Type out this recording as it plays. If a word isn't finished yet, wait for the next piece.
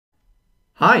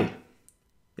Hi!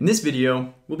 In this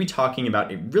video, we'll be talking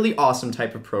about a really awesome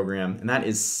type of program, and that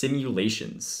is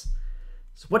simulations.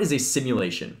 So what is a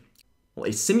simulation? Well,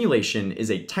 a simulation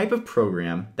is a type of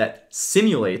program that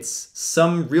simulates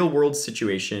some real-world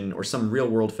situation or some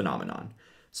real-world phenomenon.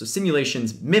 So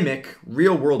simulations mimic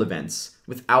real-world events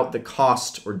without the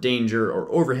cost or danger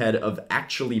or overhead of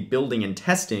actually building and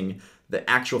testing the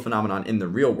actual phenomenon in the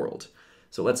real world.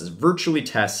 So it lets us virtually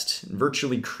test and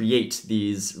virtually create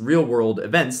these real-world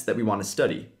events that we want to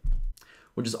study,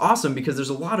 which is awesome because there's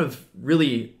a lot of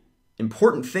really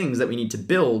important things that we need to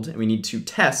build and we need to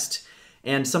test,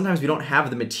 and sometimes we don't have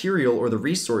the material or the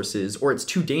resources, or it's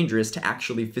too dangerous to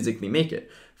actually physically make it.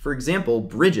 For example,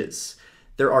 bridges.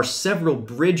 There are several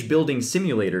bridge building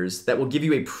simulators that will give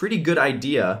you a pretty good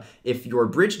idea if your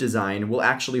bridge design will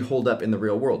actually hold up in the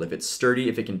real world. If it's sturdy,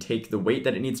 if it can take the weight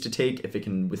that it needs to take, if it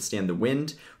can withstand the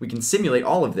wind. We can simulate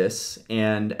all of this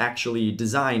and actually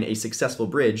design a successful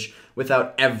bridge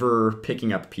without ever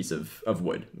picking up a piece of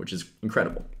wood, which is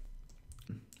incredible.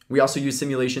 We also use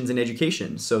simulations in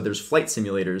education. So there's flight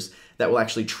simulators that will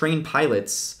actually train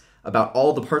pilots about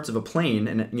all the parts of a plane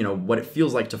and what it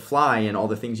feels like to fly and all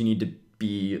the things you need to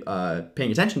be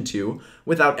paying attention to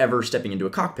without ever stepping into a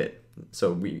cockpit.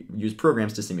 So we use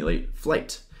programs to simulate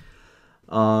flight.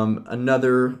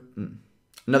 Another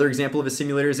example of a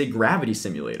simulator is a gravity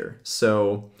simulator.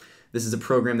 So this is a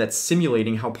program that's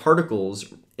simulating how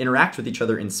particles interact with each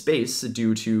other in space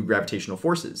due to gravitational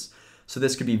forces. So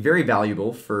this could be very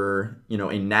valuable for a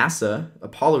NASA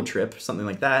Apollo trip, something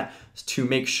like that, to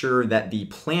make sure that the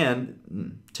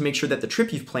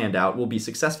trip you've planned out will be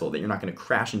successful, that you're not going to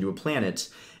crash into a planet,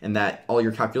 and that all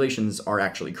your calculations are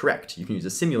actually correct. You can use a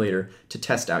simulator to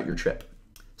test out your trip.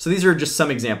 So these are just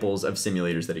some examples of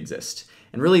simulators that exist.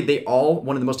 And really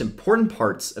one of the most important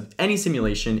parts of any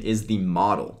simulation is the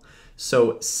model.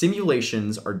 So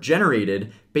simulations are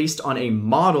generated based on a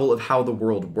model of how the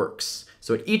world works.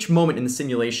 So at each moment in the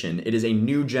simulation, it is a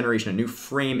new generation, a new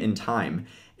frame in time,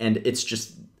 and it's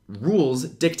just rules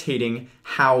dictating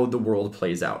how the world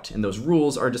plays out. And those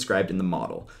rules are described in the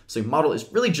model. So a model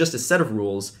is really just a set of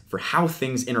rules for how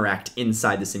things interact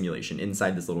inside the simulation,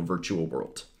 inside this little virtual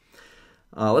world.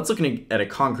 Let's look at a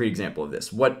concrete example of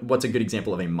this. What's a good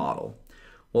example of a model?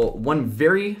 Well, one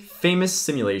very famous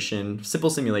simulation, simple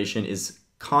simulation, is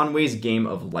Conway's Game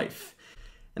of Life.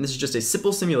 And this is just a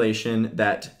simple simulation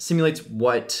that simulates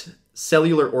what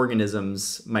cellular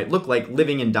organisms might look like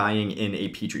living and dying in a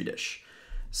petri dish.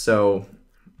 So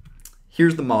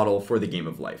here's the model for the Game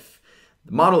of Life.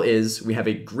 The model is we have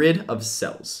a grid of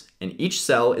cells, and each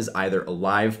cell is either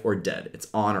alive or dead. It's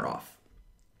on or off.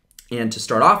 And to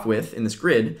start off with, in this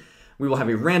grid, we will have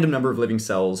a random number of living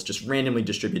cells just randomly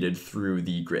distributed through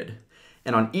the grid.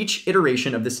 And on each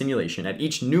iteration of the simulation, at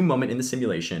each new moment in the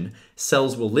simulation,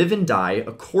 cells will live and die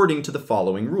according to the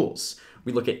following rules.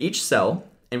 We look at each cell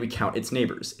and we count its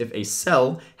neighbors. If a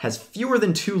cell has fewer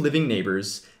than 2 living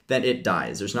neighbors, then it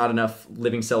dies. There's not enough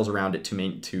living cells around it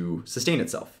to sustain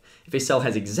itself. If a cell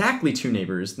has exactly 2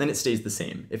 neighbors, then it stays the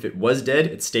same. If it was dead,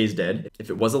 it stays dead.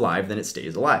 If it was alive, then it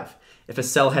stays alive. If a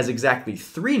cell has exactly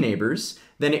 3 neighbors,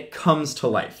 then it comes to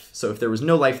life. So if there was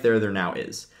no life there, there now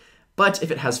is. But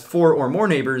if it has 4 or more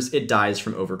neighbors, it dies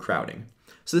from overcrowding.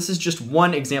 So this is just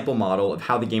one example model of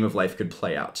how the Game of Life could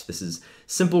play out. This is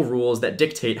simple rules that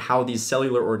dictate how these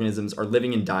cellular organisms are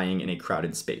living and dying in a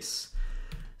crowded space.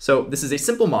 So this is a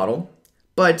simple model,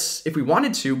 but if we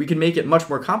wanted to, we could make it much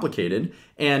more complicated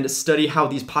and study how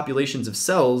these populations of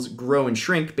cells grow and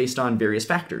shrink based on various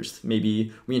factors.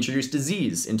 Maybe we introduce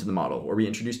disease into the model, or we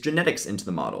introduce genetics into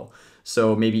the model.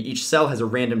 So maybe each cell has a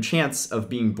random chance of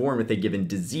being born with a given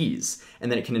disease,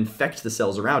 and then it can infect the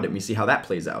cells around it, and we see how that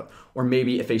plays out. Or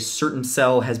maybe if a certain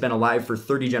cell has been alive for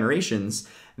 30 generations,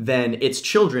 then its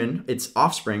children, its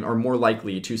offspring, are more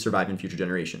likely to survive in future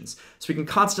generations. So we can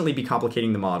constantly be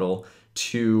complicating the model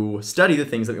to study the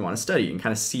things that we want to study and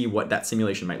kind of see what that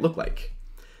simulation might look like.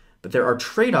 But there are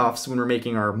trade-offs when we're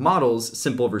making our models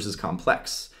simple versus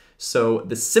complex. So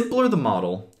the simpler the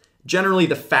model, generally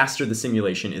the faster the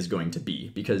simulation is going to be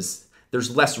because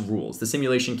there's less rules. The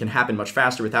simulation can happen much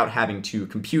faster without having to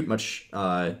compute much,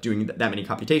 doing that many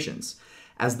computations.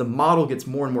 As the model gets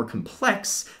more and more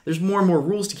complex, there's more and more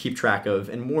rules to keep track of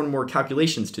and more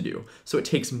calculations to do. So it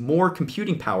takes more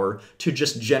computing power to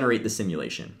just generate the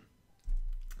simulation.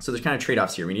 So there's kind of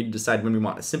trade-offs here. We need to decide when we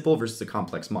want a simple versus a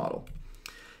complex model.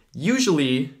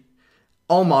 Usually,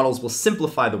 all models will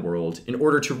simplify the world in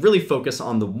order to really focus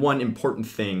on the one important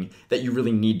thing that you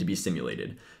really need to be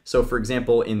simulated. So for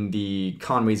example, in the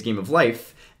Conway's Game of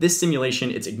Life, this simulation,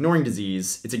 it's ignoring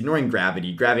disease, it's ignoring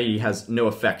gravity. Gravity has no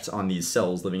effect on these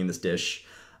cells living in this dish.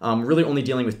 Really only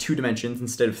dealing with 2 dimensions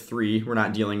instead of 3. We're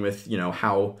not dealing with,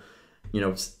 how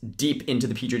deep into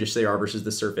the petri dish they are versus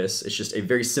the surface. It's just a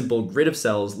very simple grid of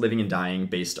cells living and dying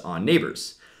based on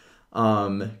neighbors.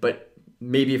 But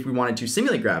maybe if we wanted to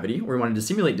simulate gravity or we wanted to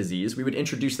simulate disease, we would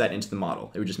introduce that into the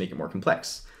model. It would just make it more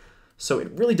complex. So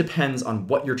it really depends on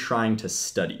what you're trying to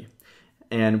study.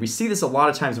 And we see this a lot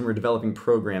of times when we're developing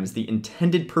programs. The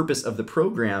intended purpose of the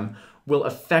program will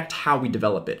affect how we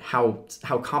develop it, how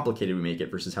complicated we make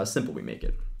it versus how simple we make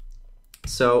it.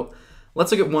 So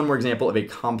let's look at one more example of a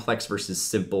complex versus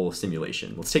simple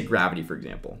simulation. Let's take gravity, for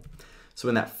example. So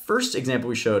in that first example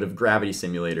we showed of gravity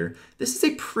simulator, this is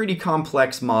a pretty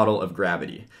complex model of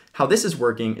gravity. How this is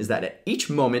working is that at each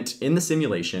moment in the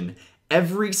simulation,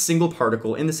 every single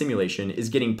particle in the simulation is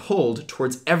getting pulled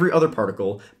towards every other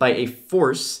particle by a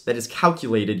force that is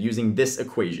calculated using this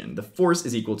equation. The force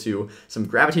is equal to some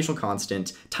gravitational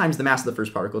constant times the mass of the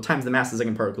first particle times the mass of the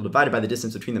second particle divided by the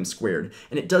distance between them squared.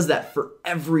 And it does that for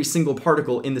every single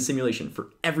particle in the simulation, for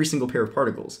every single pair of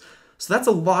particles. So that's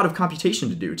a lot of computation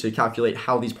to do to calculate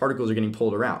how these particles are getting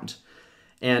pulled around.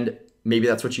 And maybe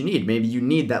that's what you need. Maybe you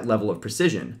need that level of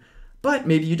precision. But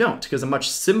maybe you don't, because a much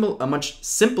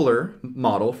simpler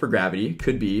model for gravity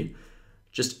could be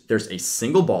just there's a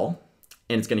single ball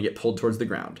and it's going to get pulled towards the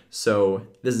ground. So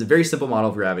this is a very simple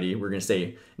model of gravity. We're going to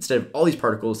say instead of all these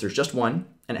particles, there's just one,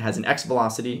 and it has an x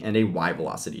velocity and a y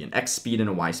velocity, an x speed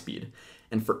and a y speed.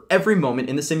 And for every moment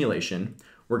in the simulation,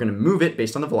 we're going to move it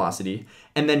based on the velocity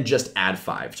and then just add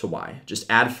 5 to y. Just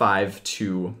add 5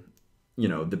 to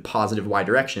the positive y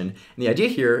direction. And the idea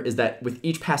here is that with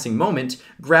each passing moment,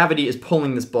 gravity is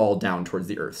pulling this ball down towards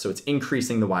the Earth. So it's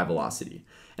increasing the y velocity.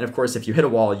 And of course, if you hit a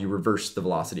wall, you reverse the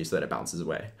velocity so that it bounces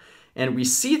away. And we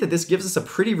see that this gives us a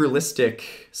pretty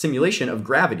realistic simulation of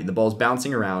gravity. The ball's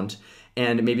bouncing around.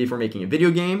 And maybe if we're making a video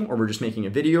game or we're just making a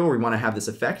video or we want to have this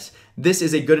effect, this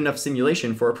is a good enough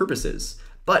simulation for our purposes.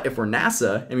 But if we're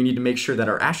NASA and we need to make sure that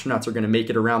our astronauts are going to make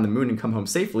it around the moon and come home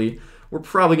safely, we're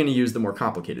probably going to use the more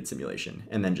complicated simulation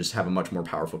and then just have a much more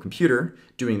powerful computer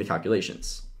doing the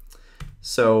calculations.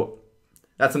 So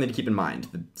that's something to keep in mind,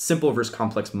 the simple versus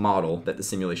complex model that the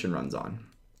simulation runs on.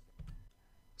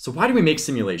 So why do we make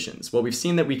simulations? Well, we've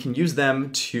seen that we can use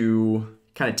them to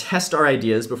kind of test our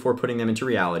ideas before putting them into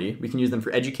reality. We can use them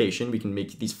for education. We can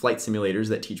make these flight simulators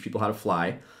that teach people how to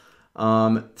fly.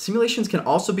 Simulations can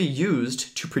also be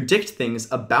used to predict things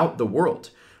about the world.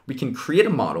 We can create a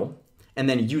model and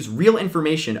then use real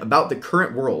information about the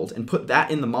current world and put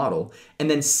that in the model and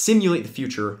then simulate the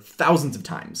future thousands of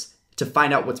times to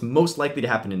find out what's most likely to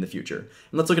happen in the future.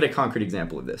 And let's look at a concrete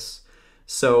example of this.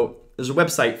 So there's a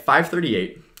website,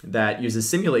 538, that uses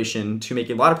simulation to make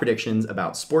a lot of predictions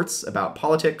about sports, about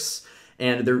politics,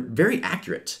 and they're very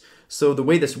accurate. So the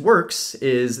way this works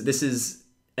is this is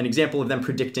an example of them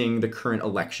predicting the current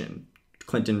election,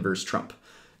 Clinton versus Trump.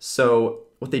 So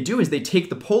what they do is they take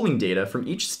the polling data from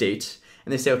each state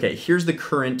and they say, okay, here's the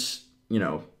current,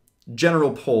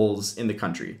 general polls in the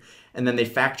country. And then they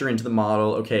factor into the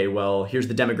model, okay, well, here's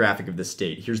the demographic of this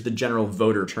state. Here's the general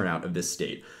voter turnout of this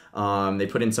state. They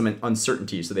put in some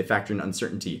uncertainty, so they factor in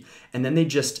uncertainty. And then they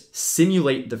just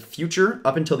simulate the future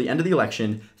up until the end of the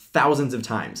election thousands of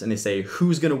times. And they say,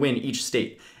 who's going to win each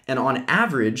state? And on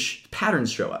average,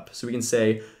 patterns show up. So we can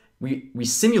say, we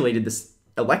simulated this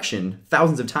election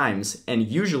thousands of times, and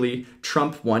usually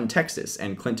Trump won Texas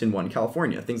and Clinton won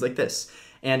California, things like this.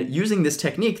 And using this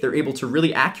technique, they're able to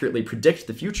really accurately predict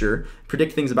the future,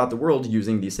 predict things about the world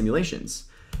using these simulations.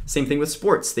 Same thing with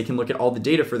sports. They can look at all the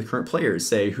data for the current players,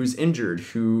 say who's injured,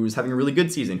 who's having a really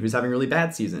good season, who's having a really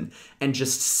bad season, and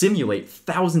just simulate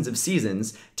thousands of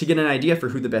seasons to get an idea for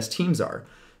who the best teams are.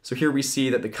 So here we see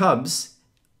that the Cubs,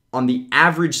 on the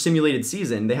average simulated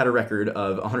season, they had a record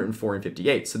of 104 and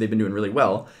 58, so they've been doing really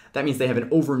well. That means they have an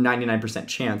over 99%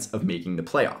 chance of making the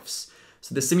playoffs.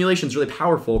 So the simulation is really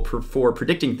powerful for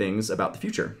predicting things about the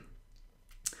future.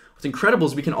 What's incredible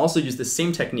is we can also use the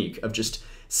same technique of just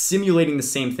simulating the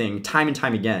same thing time and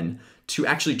time again to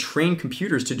actually train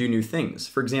computers to do new things.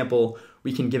 For example,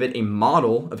 we can give it a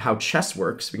model of how chess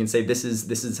works. We can say this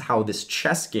is how this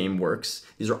chess game works.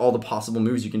 These are all the possible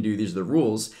moves you can do. These are the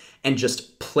rules. And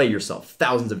just play yourself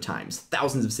thousands of times,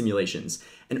 thousands of simulations.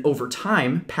 And over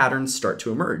time, patterns start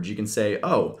to emerge. You can say,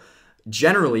 oh,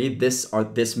 generally this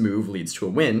move leads to a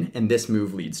win and this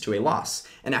move leads to a loss.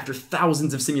 And after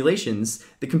thousands of simulations,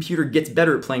 the computer gets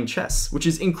better at playing chess, which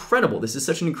is incredible. This is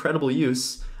such an incredible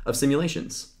use of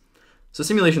simulations. So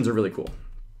simulations are really cool.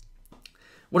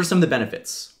 What are some of the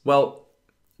benefits? Well,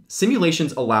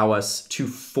 simulations allow us to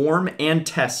form and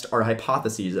test our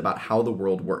hypotheses about how the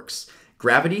world works.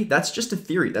 Gravity, that's just a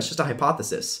theory, that's just a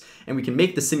hypothesis. And we can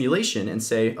make the simulation and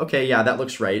say, okay, yeah, that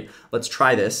looks right. Let's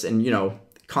try this and,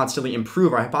 constantly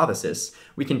improve our hypothesis.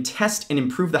 We can test and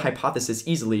improve the hypothesis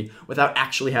easily without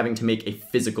actually having to make a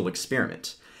physical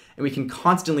experiment. And we can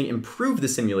constantly improve the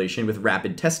simulation with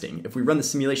rapid testing. If we run the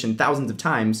simulation thousands of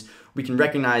times, we can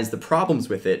recognize the problems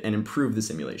with it and improve the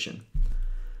simulation.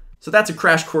 So that's a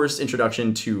crash course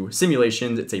introduction to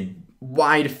simulations. It's a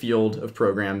wide field of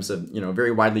programs, a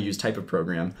very widely used type of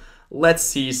program. Let's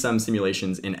see some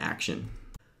simulations in action.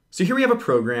 So here we have a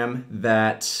program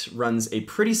that runs a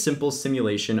pretty simple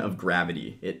simulation of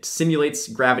gravity. It simulates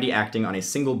gravity acting on a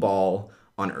single ball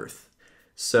on Earth.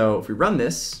 So if we run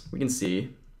this, we can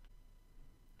see,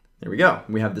 there we go.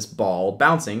 We have this ball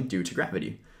bouncing due to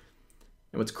gravity.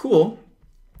 And what's cool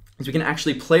is we can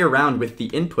actually play around with the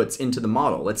inputs into the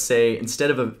model. Let's say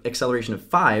instead of an acceleration of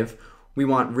 5, we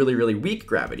want really, really weak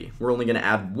gravity. We're only going to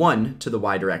add 1 to the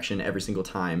y direction every single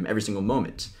time, every single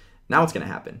moment. Now what's going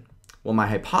to happen? Well, my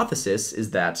hypothesis is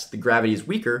that the gravity is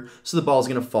weaker, so the ball is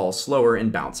going to fall slower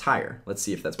and bounce higher. Let's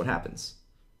see if that's what happens.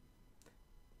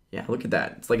 Yeah, look at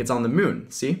that. It's like it's on the moon,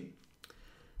 see?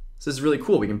 So this is really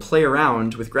cool. We can play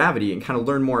around with gravity and kind of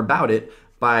learn more about it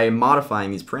by modifying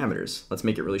these parameters. Let's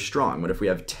make it really strong. What if we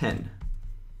have 10?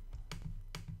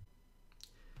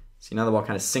 See, now the ball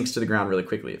kind of sinks to the ground really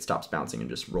quickly. It stops bouncing and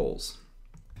just rolls.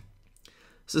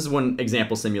 So this is one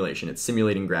example simulation. It's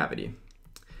simulating gravity.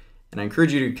 And I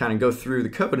encourage you to kind of go through the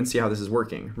code and see how this is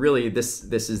working. Really, this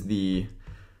is the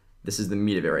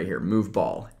meat of it right here, move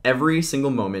ball. Every single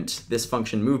moment, this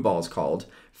function move ball is called.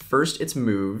 First, it's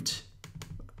moved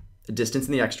a distance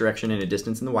in the x direction and a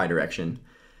distance in the y direction.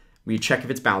 We check if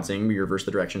it's bouncing, we reverse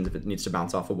the directions if it needs to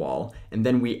bounce off a wall, and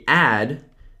then we add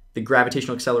the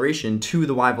gravitational acceleration to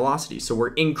the y velocity. So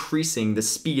we're increasing the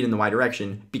speed in the y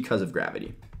direction because of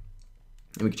gravity.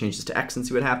 And we can change this to x and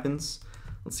see what happens.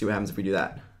 Let's see what happens if we do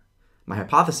that. My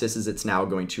hypothesis is it's now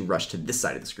going to rush to this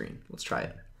side of the screen. Let's try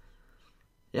it.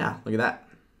 Yeah, look at that.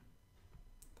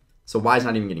 So y is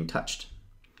not even getting touched.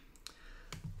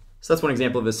 So that's one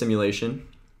example of a simulation.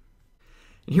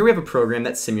 And here we have a program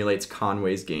that simulates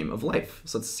Conway's game of life.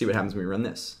 So let's see what happens when we run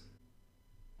this.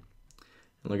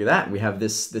 And look at that. We have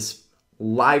this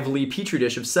lively petri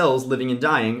dish of cells living and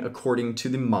dying according to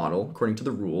the model, according to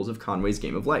the rules of Conway's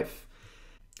game of life.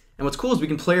 And what's cool is we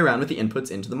can play around with the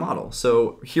inputs into the model.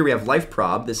 So here we have life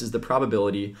prob. This is the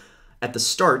probability at the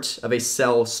start of a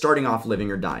cell starting off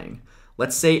living or dying.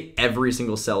 Let's say every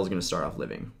single cell is going to start off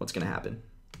living. What's going to happen?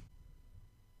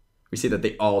 We see that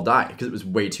they all die because it was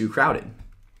way too crowded.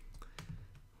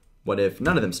 What if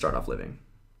none of them start off living?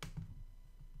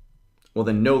 Well,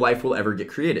 then no life will ever get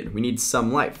created. We need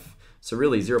some life. So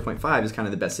really 0.5 is kind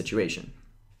of the best situation.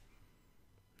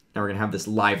 Now we're going to have this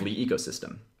lively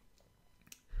ecosystem.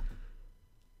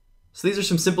 So these are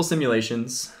some simple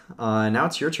simulations. Now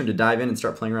it's your turn to dive in and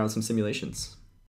start playing around with some simulations.